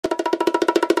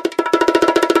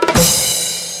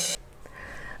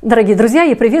Дорогие друзья,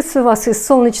 я приветствую вас из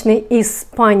солнечной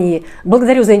Испании.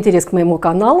 Благодарю за интерес к моему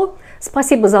каналу.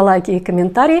 Спасибо за лайки и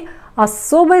комментарии.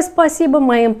 Особое спасибо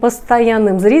моим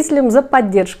постоянным зрителям за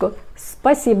поддержку.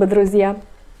 Спасибо, друзья.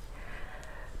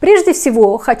 Прежде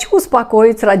всего, хочу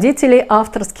успокоить родителей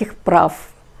авторских прав.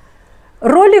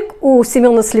 Ролик у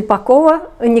Семена Слепакова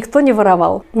никто не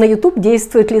воровал. На YouTube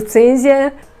действует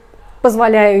лицензия,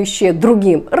 позволяющая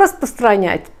другим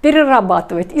распространять,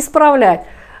 перерабатывать, исправлять,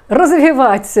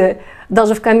 развивать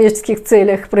даже в коммерческих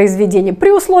целях произведения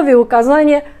при условии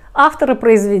указания автора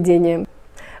произведения.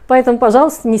 Поэтому,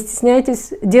 пожалуйста, не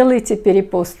стесняйтесь, делайте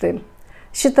перепосты.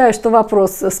 Считаю, что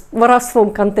вопрос с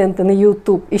воровством контента на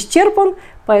YouTube исчерпан,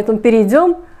 поэтому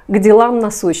перейдем к делам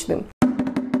насущным.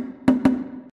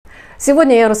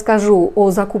 Сегодня я расскажу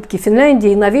о закупке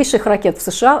Финляндии новейших ракет в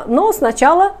США, но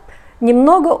сначала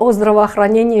немного о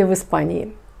здравоохранении в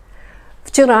Испании.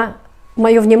 Вчера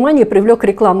мое внимание привлек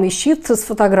рекламный щит с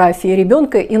фотографией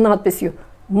ребенка и надписью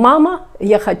 «Мама,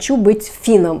 я хочу быть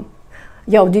финном».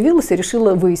 Я удивилась и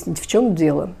решила выяснить, в чем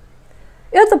дело.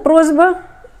 Это просьба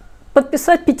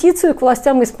подписать петицию к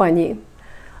властям Испании.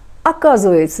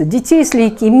 Оказывается, детей с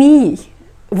лейкемией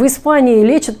в Испании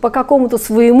лечат по какому-то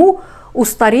своему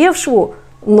устаревшему,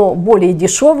 но более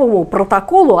дешевому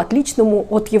протоколу, отличному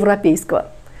от европейского.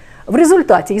 В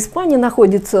результате Испания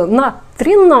находится на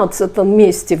 13-м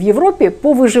месте в Европе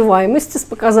по выживаемости с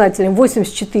показателем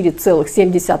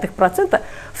 84,7%,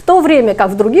 в то время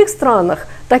как в других странах,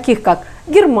 таких как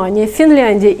Германия,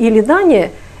 Финляндия или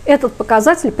Дания, этот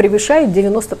показатель превышает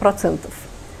 90%.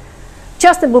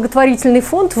 Частный благотворительный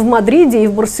фонд в Мадриде и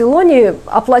в Барселоне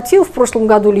оплатил в прошлом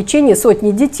году лечение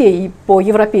сотни детей по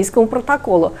европейскому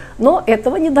протоколу. Но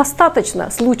этого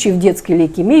недостаточно. Случаев детской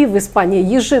лейкемии в Испании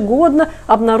ежегодно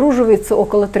обнаруживается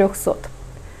около 300.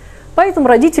 Поэтому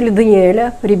родители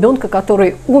Даниэля, ребенка,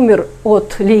 который умер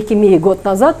от лейкемии год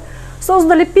назад,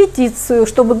 создали петицию,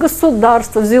 чтобы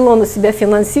государство взяло на себя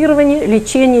финансирование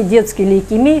лечения детской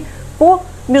лейкемии по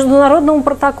международному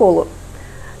протоколу.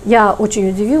 Я очень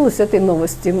удивилась этой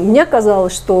новости. Мне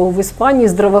казалось, что в Испании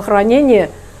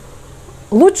здравоохранение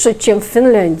лучше, чем в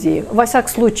Финляндии. Во всяком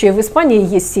случае, в Испании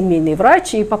есть семейный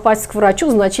врач, и попасть к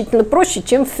врачу значительно проще,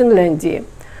 чем в Финляндии.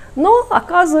 Но,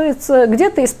 оказывается,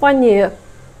 где-то Испания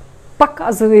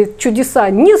показывает чудеса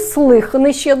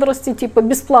неслыханной щедрости, типа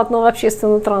бесплатного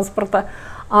общественного транспорта,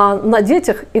 а на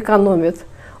детях экономит.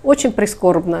 Очень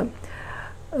прискорбно.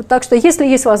 Так что, если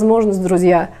есть возможность,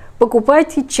 друзья,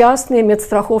 покупайте частные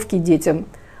медстраховки детям.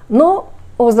 Но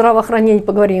о здравоохранении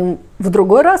поговорим в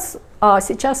другой раз, а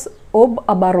сейчас об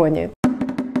обороне.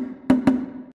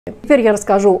 Теперь я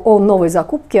расскажу о новой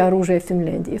закупке оружия в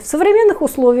Финляндии. В современных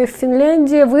условиях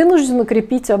Финляндия вынуждена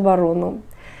крепить оборону.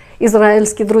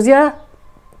 Израильские друзья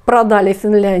продали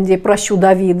Финляндии пращу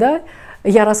Давида.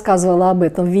 Я рассказывала об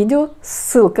этом в видео,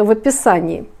 ссылка в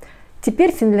описании.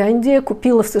 Теперь Финляндия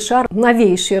купила в США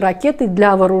новейшие ракеты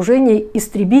для вооружения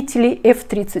истребителей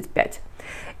F-35.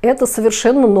 Это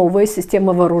совершенно новая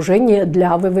система вооружения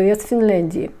для ВВС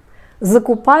Финляндии.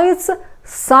 Закупается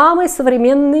самый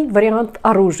современный вариант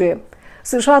оружия.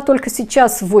 США только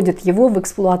сейчас вводят его в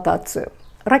эксплуатацию.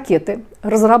 Ракеты,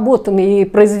 разработанные,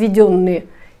 произведенные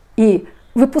и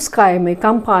выпускаемые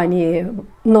компанией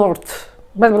Nord,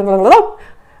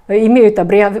 имеют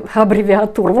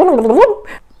аббревиатуру.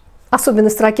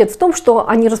 Особенность ракет в том, что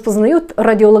они распознают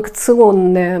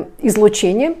радиолокационное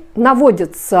излучение,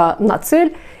 наводятся на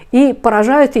цель и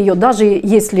поражают ее, даже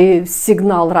если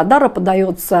сигнал радара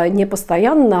подается не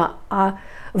постоянно, а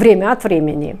время от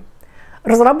времени.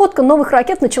 Разработка новых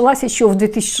ракет началась еще в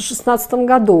 2016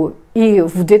 году, и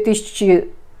в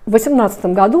 2018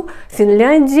 году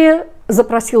Финляндия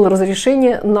запросила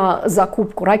разрешение на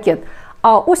закупку ракет,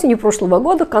 а осенью прошлого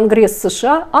года Конгресс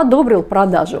США одобрил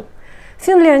продажу.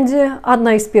 Финляндия –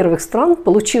 одна из первых стран,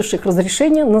 получивших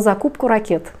разрешение на закупку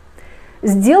ракет.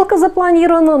 Сделка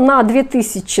запланирована на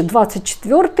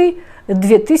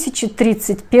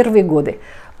 2024-2031 годы.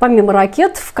 Помимо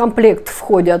ракет в комплект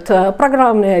входят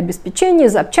программное обеспечение,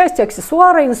 запчасти,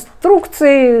 аксессуары,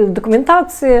 инструкции,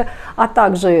 документация, а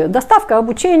также доставка,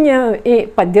 обучение и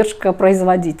поддержка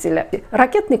производителя.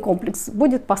 Ракетный комплекс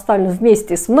будет поставлен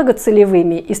вместе с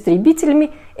многоцелевыми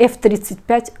истребителями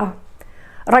F-35A.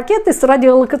 Ракеты с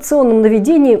радиолокационным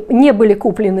наведением не были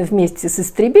куплены вместе с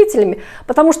истребителями,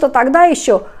 потому что тогда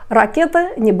еще ракета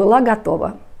не была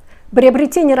готова.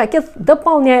 Приобретение ракет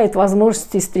дополняет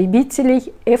возможности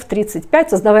истребителей F-35,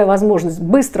 создавая возможность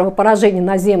быстрого поражения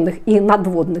наземных и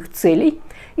надводных целей,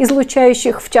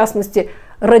 излучающих, в частности,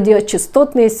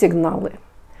 радиочастотные сигналы.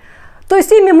 То есть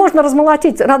ими можно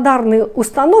размолотить радарные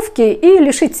установки и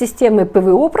лишить системы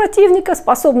ПВО противника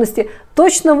способности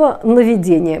точного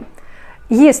наведения.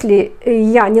 Если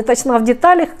я не точна в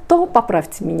деталях, то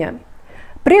поправьте меня.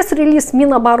 Пресс-релиз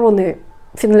Минобороны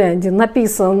Финляндии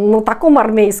написан на таком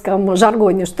армейском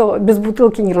жаргоне, что без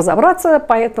бутылки не разобраться,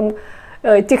 поэтому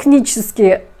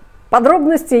технические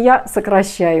подробности я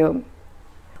сокращаю.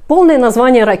 Полное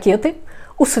название ракеты –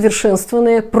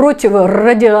 усовершенствованная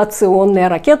противорадиационная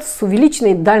ракета с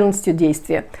увеличенной дальностью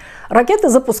действия. Ракеты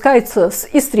запускаются с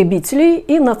истребителей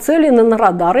и нацелены на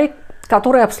радары,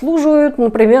 которые обслуживают,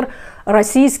 например,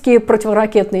 российские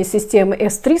противоракетные системы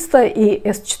С-300 и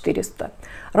С-400.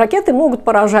 Ракеты могут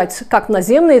поражать как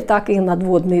наземные, так и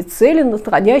надводные цели,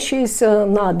 находящиеся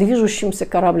на движущемся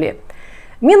корабле.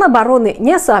 Минобороны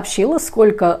не сообщила,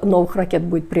 сколько новых ракет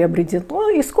будет приобретено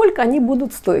и сколько они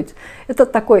будут стоить. Это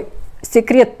такой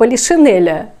секрет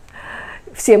полишинеля,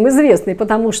 всем известный,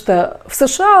 потому что в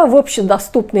США в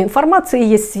общедоступной информации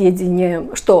есть сведения,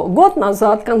 что год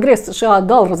назад Конгресс США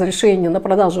дал разрешение на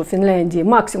продажу в Финляндии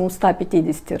максимум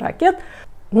 150 ракет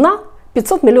на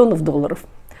 $500 миллионов.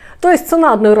 То есть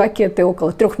цена одной ракеты около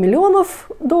 $3 миллионов,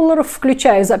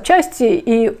 включая запчасти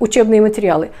и учебные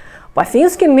материалы. По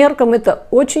финским меркам это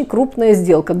очень крупная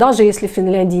сделка, даже если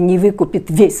Финляндия не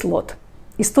выкупит весь лот.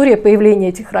 История появления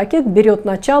этих ракет берет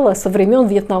начало со времен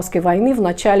Вьетнамской войны в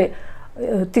начале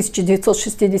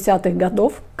 1960-х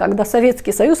годов, когда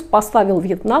Советский Союз поставил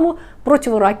Вьетнаму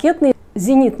противоракетные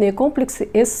зенитные комплексы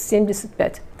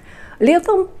С-75.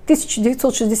 Летом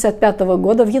 1965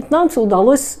 года вьетнамцу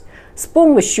удалось с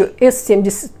помощью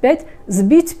С-75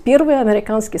 сбить первый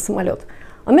американский самолет.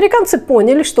 Американцы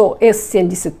поняли, что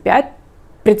С-75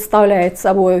 представляет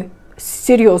собой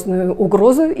серьезную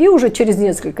угрозу и уже через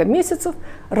несколько месяцев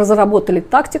разработали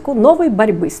тактику новой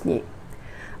борьбы с ней.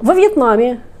 Во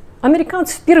Вьетнаме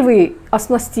американцы впервые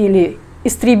оснастили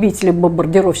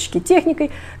истребители-бомбардировщики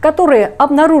техникой, которая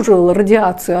обнаруживала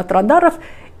радиацию от радаров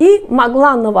и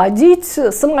могла наводить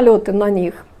самолеты на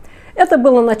них. Это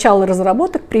было начало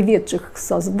разработок, приведших к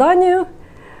созданию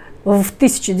в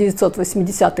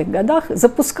 1980-х годах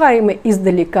запускаемой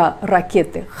издалека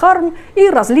ракеты «Харм» и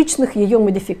различных ее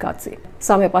модификаций.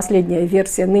 Самая последняя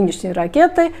версия нынешней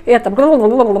ракеты – это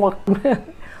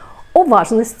о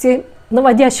важности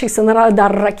наводящихся на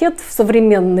радар ракет в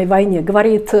современной войне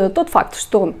говорит тот факт,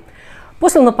 что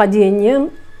после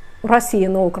нападения России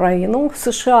на Украину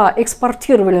США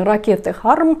экспортировали ракеты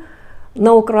 «Харм»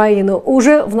 на Украину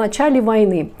уже в начале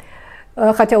войны.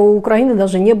 Хотя у Украины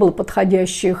даже не было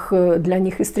подходящих для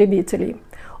них истребителей.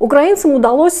 Украинцам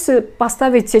удалось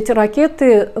поставить эти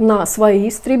ракеты на свои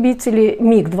истребители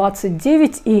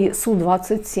МиГ-29 и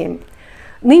Су-27.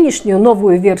 Нынешнюю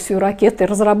новую версию ракеты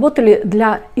разработали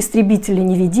для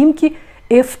истребителей-невидимки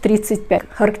F-35.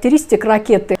 Характеристик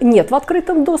ракеты нет в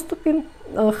открытом доступе,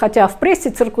 хотя в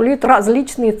прессе циркулируют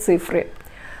различные цифры.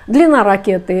 Длина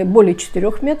ракеты более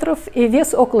 4 метров и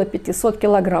вес около 500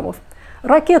 килограммов.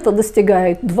 Ракета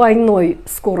достигает двойной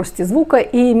скорости звука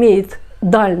и имеет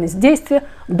дальность действия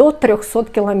до 300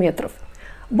 километров.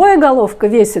 Боеголовка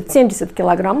весит 70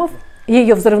 килограммов.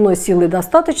 Ее взрывной силы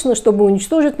достаточно, чтобы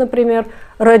уничтожить, например,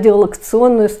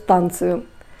 радиолокационную станцию.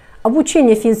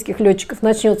 Обучение финских летчиков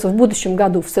начнется в будущем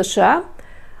году в США,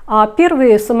 а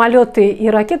первые самолеты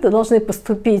и ракеты должны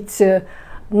поступить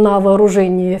на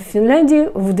вооружение в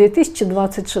Финляндии в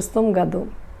 2026 году.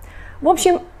 В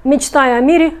общем, мечтая о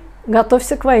мире,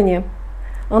 готовься к войне.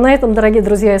 А на этом, дорогие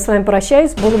друзья, я с вами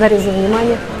прощаюсь. Благодарю за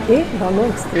внимание и до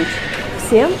новых встреч.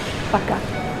 Всем пока!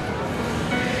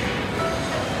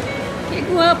 Qué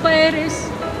guapa eres.